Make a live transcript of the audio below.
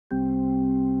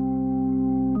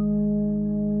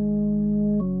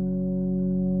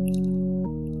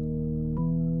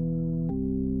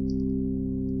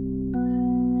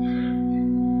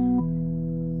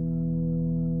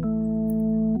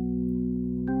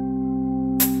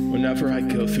Whenever I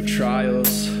go through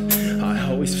trials, I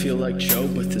always feel like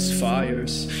Job with his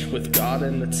fires. With God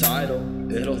in the title,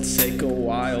 it'll take a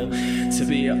while to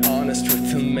be honest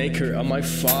with the maker of my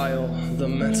file. The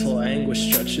mental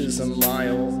anguish stretches a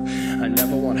mile. I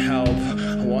never want help,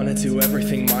 I want to do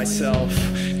everything myself,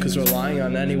 cause relying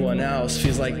on anyone else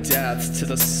feels like death to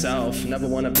the self. Never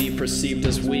want to be perceived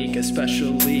as weak,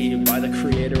 especially by the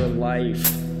creator of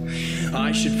life.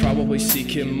 I should probably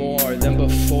seek him more than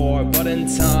before, but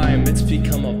in time it's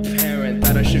become apparent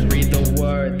that I should read the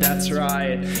word. That's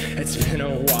right, it's been a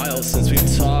while since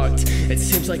we've talked. It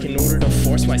seems like in order to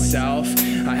force myself,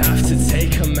 I have to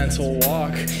take a mental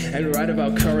walk and write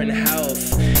about current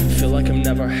health. Feel like I'm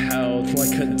never held,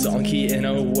 like a donkey in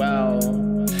a well.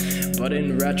 But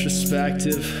in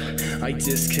retrospective, I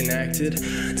disconnected.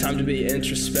 Time to be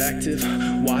introspective.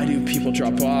 Why do people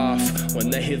drop off when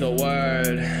they hear the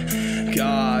word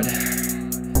God?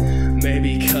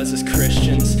 Maybe cause as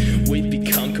Christians we've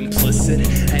become complicit,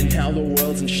 and now the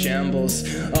world's in shambles.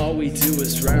 All we do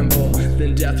is ramble,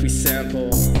 then death we sample.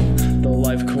 The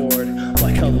life cord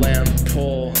like a lamp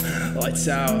pull. Lights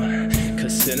out,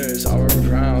 cause sinners are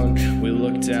around. We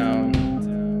look down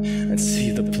and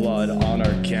see the blood on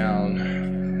our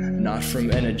gown. Not from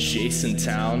an adjacent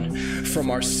town, from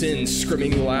our sins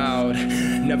screaming loud.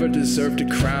 Never deserved a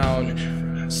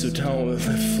crown, so don't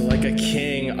live like a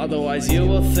king, otherwise you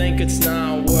will think it's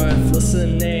not worth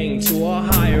listening to a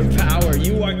higher power.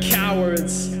 You are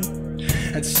cowards,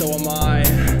 and so am I.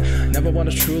 Never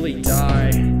want to truly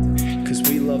die, cause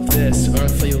we love this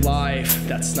earthly life.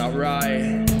 That's not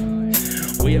right.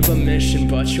 We have a mission,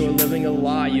 but you're living a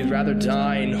lie. You'd rather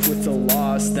dine with the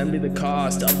lost than be the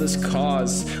cost of this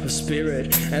cause of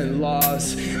spirit and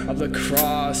laws of the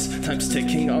cross. Time's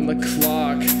ticking on the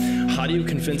clock. How do you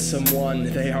convince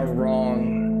someone they are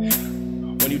wrong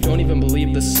when you don't even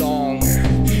believe the song?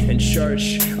 In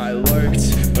church I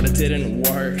lurked, but it didn't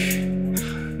work.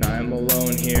 Now I'm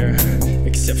alone here,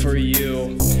 except for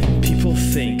you. People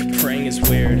think praying is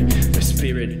weird, their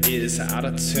spirit is out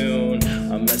of tune.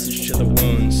 A message to the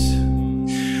wounds.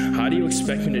 How do you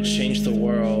expect me to change the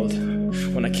world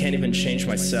when I can't even change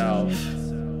myself?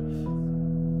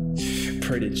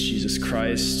 Pray to Jesus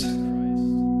Christ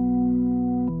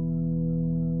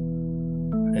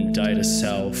and die to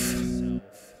self.